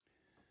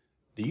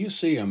Do you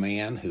see a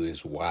man who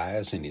is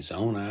wise in his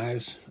own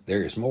eyes?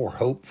 There is more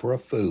hope for a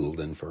fool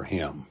than for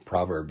him.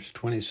 Proverbs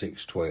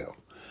 26:12.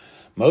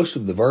 Most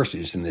of the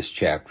verses in this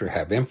chapter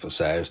have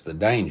emphasized the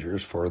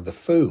dangers for the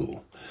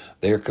fool.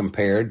 They are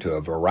compared to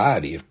a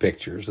variety of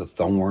pictures: a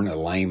thorn, a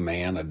lame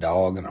man, a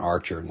dog, an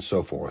archer, and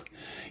so forth.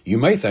 You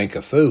may think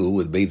a fool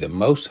would be the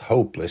most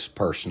hopeless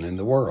person in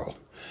the world.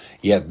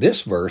 Yet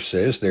this verse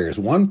says there is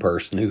one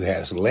person who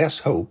has less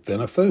hope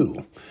than a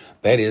fool.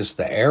 That is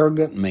the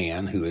arrogant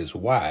man who is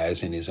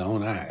wise in his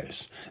own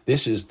eyes.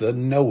 This is the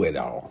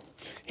know-it-all.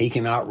 He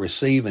cannot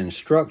receive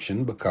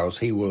instruction because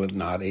he will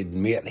not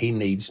admit he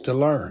needs to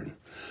learn.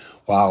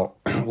 While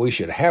we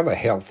should have a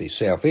healthy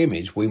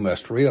self-image, we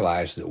must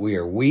realize that we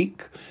are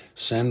weak,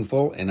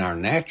 sinful in our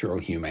natural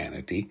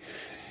humanity,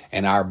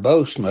 and our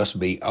boast must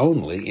be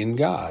only in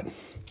God.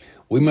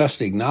 We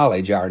must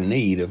acknowledge our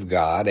need of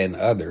God and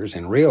others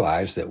and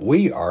realize that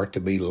we are to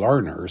be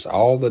learners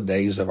all the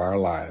days of our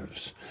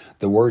lives.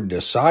 The word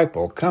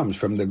disciple comes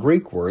from the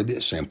Greek word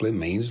that simply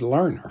means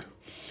learner.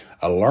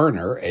 A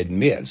learner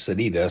admits that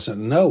he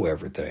doesn't know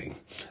everything.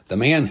 The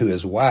man who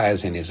is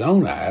wise in his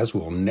own eyes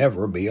will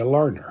never be a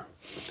learner.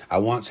 I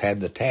once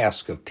had the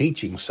task of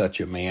teaching such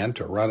a man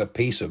to run a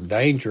piece of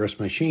dangerous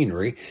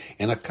machinery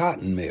in a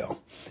cotton mill.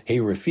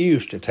 He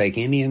refused to take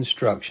any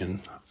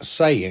instruction,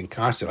 saying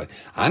constantly,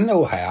 I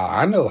know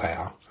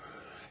how.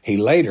 He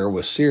later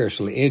was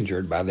seriously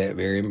injured by that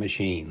very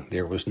machine.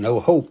 There was no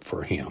hope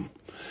for him.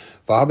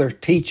 Father,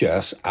 teach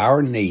us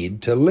our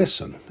need to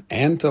listen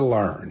and to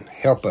learn.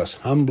 Help us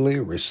humbly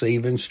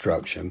receive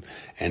instruction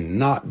and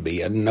not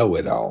be a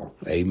know-it-all.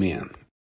 Amen.